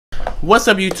What's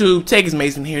up YouTube,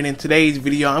 xxMason here, and in today's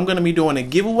video I'm going to be doing a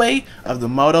giveaway of the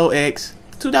Moto X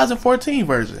 2014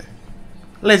 version.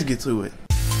 Let's get to it.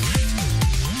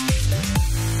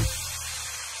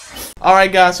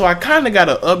 Alright guys, so I kind of got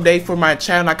an update for my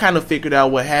channel. I kind of figured out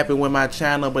what happened with my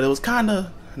channel, but it was kind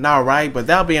of not right, but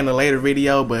that'll be in a later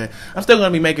video. But I'm still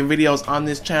going to be making videos on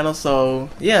this channel, so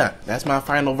yeah, that's my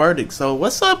final verdict. So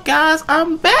what's up guys,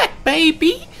 I'm back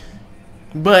baby.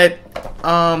 But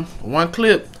one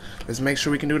clip. Let's make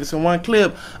sure we can do this in one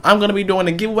clip. I'm going to be doing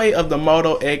a giveaway of the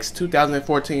Moto X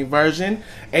 2014 version.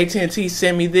 at&t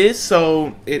sent me this,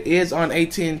 so it is on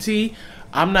at&t.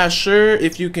 I'm not sure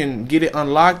if you can get it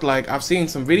unlocked. Like, I've seen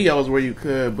some videos where you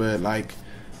could, but like,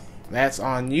 that's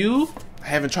on you. I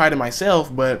haven't tried it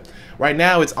myself, but right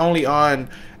now it's only on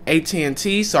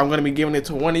at&t, so I'm going to be giving it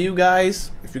to one of you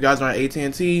guys. If you guys are on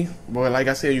at&t, boy, like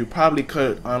I said, you probably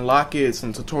could unlock it.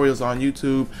 Some tutorials on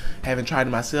YouTube. Haven't tried it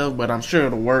myself, but I'm sure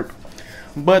it'll work.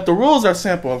 But the rules are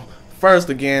simple. First,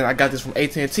 again, I got this from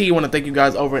at&t. I want to thank you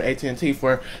guys over at at&t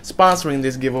for sponsoring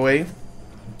this giveaway.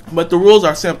 But the rules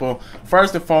are simple.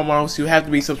 First and foremost, you have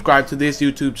to be subscribed to this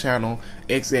YouTube channel,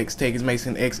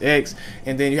 xxTECHISMASONxx,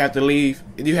 and then you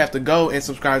have to go and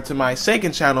subscribe to my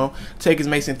second channel,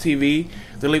 xxMason TV.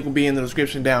 The link will be in the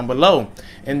description down below.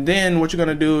 And then what you're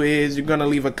gonna do is you're gonna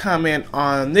leave a comment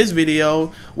on this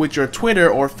video with your Twitter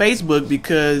or Facebook,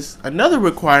 because another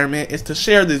requirement is to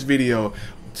share this video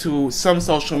to some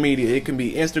social media. It can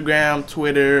be Instagram,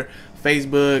 Twitter,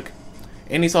 Facebook,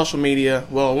 any social media,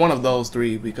 well, one of those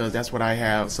three, because that's what I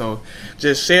have. So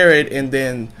just share it and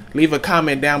then leave a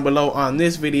comment down below on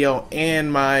this video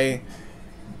and my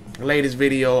latest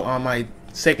video on my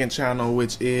second channel,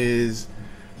 which is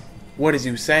What Is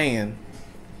You Saying?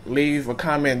 Leave a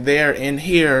comment there and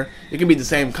here. It can be the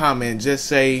same comment. Just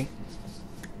say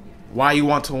why you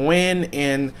want to win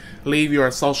and leave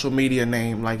your social media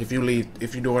name. Like if you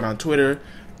do it on Twitter,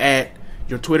 at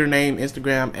your Twitter name,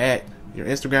 Instagram at your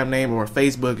Instagram name, or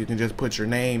Facebook, you can just put your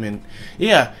name. And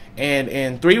yeah, and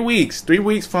in 3 weeks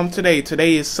from today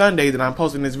is Sunday that I'm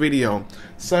posting this video,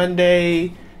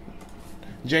 Sunday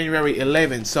January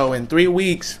 11th. So in 3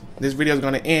 weeks this video is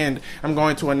going to end. I'm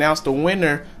going to announce the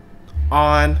winner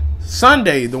on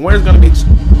Sunday. The winner is going to be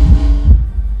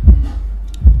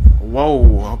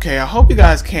whoa, okay, I hope you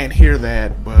guys can't hear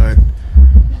that, but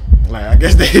like, I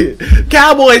guess the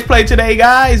Cowboys play today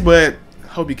guys, but I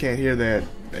hope you can't hear that.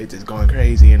 They just going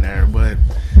crazy in there. But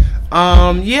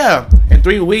yeah, in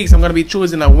 3 weeks I'm gonna be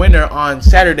choosing a winner on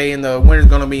Saturday, and the winner is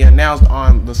gonna be announced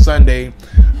on the Sunday.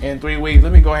 In 3 weeks,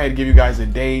 let me go ahead and give you guys a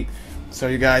date so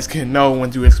you guys can know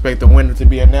when to expect the winner to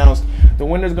be announced. The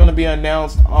winner is gonna be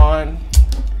announced on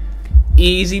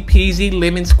easy peasy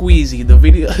lemon squeezy. The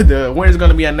winner is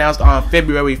gonna be announced on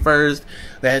February 1st.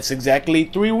 That's exactly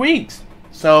 3 weeks.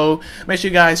 So make sure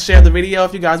you guys share the video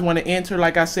if you guys want to enter.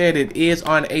 Like I said, it is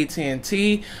on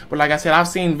at&t, but like I said, I've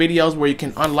seen videos where you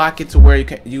can unlock it to where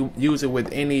you use it with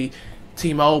any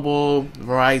T-Mobile,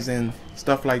 Verizon,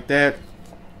 stuff like that.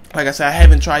 Like I said, I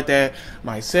haven't tried that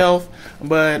myself,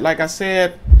 but like I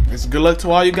said, it's good luck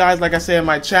to all you guys. Like I said,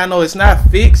 my channel is not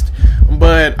fixed,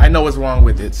 but I know what's wrong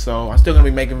with it, so I'm still gonna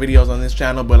be making videos on this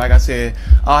channel. But like I said,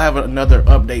 I'll have another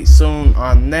update soon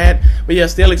on that. But yeah,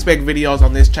 still expect videos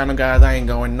on this channel guys. I ain't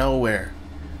going nowhere.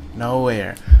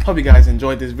 Hope you guys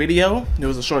enjoyed this video. It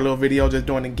was a short little video just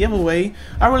doing a giveaway.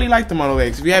 I really like the Moto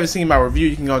X. If you haven't seen my review,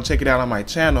 you can go check it out on my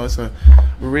channel. It's a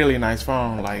really nice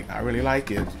phone. Like, I really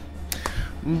like it.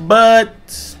 But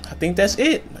I think that's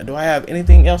it. Do I have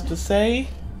anything else to say?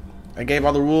 I gave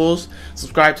all the rules.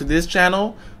 Subscribe to this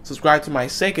channel, subscribe to my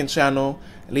second channel,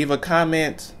 leave a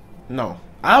comment. No,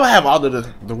 I'll have all of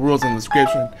the rules in the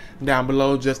description down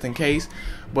below just in case.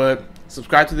 But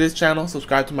subscribe to this channel,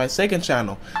 subscribe to my second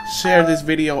channel, share this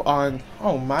video on,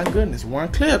 oh my goodness,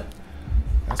 one clip.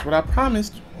 That's what I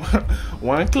promised.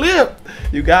 One clip.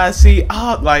 You guys see,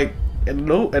 like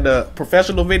in a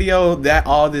professional video, that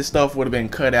all this stuff would have been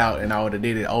cut out and I would have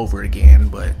did it over again,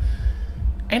 but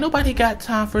ain't nobody got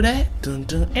time for that. Dun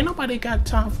dun. Ain't nobody got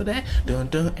time for that. Dun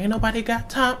dun. Ain't nobody got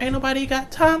time. Ain't nobody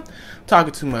got time.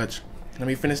 Talking too much. Let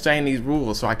me finish saying these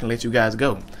rules so I can let you guys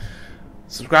go.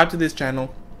 Subscribe to this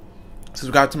channel.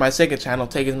 Subscribe to my second channel,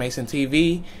 xxMason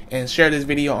TV, and share this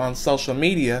video on social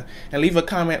media. And leave a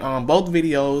comment on both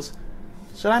videos.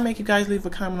 Should I make you guys leave a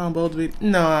comment on both videos?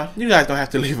 Nah, you guys don't have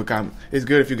to leave a comment. It's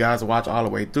good if you guys watch all the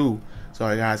way through so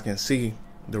you guys can see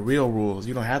the real rules.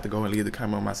 You don't have to go and leave the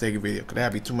comment on my second video, because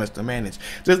that'd be too much to manage.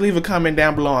 Just leave a comment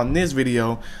down below on this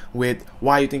video with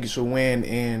why you think you should win,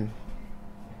 and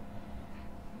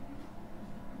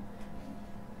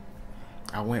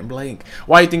I went blank.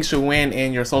 Why you think should win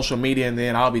in your social media, and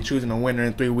then I'll be choosing a winner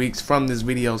in 3 weeks from this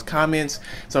video's comments.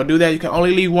 So do that. You can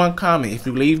only leave one comment. If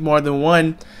you leave more than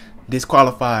one,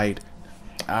 disqualified.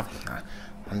 I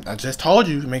just told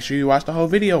you, make sure you watch the whole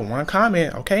video. One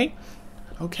comment, okay?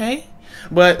 Okay?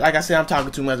 But like I said, I'm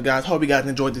talking too much, guys. Hope you guys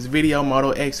enjoyed this video.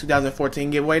 Moto X 2014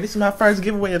 giveaway. This is my first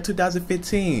giveaway of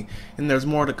 2015, and there's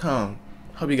more to come.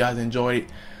 Hope you guys enjoyed it.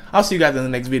 I'll see you guys in the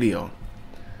next video.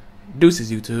 Deuces,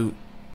 YouTube.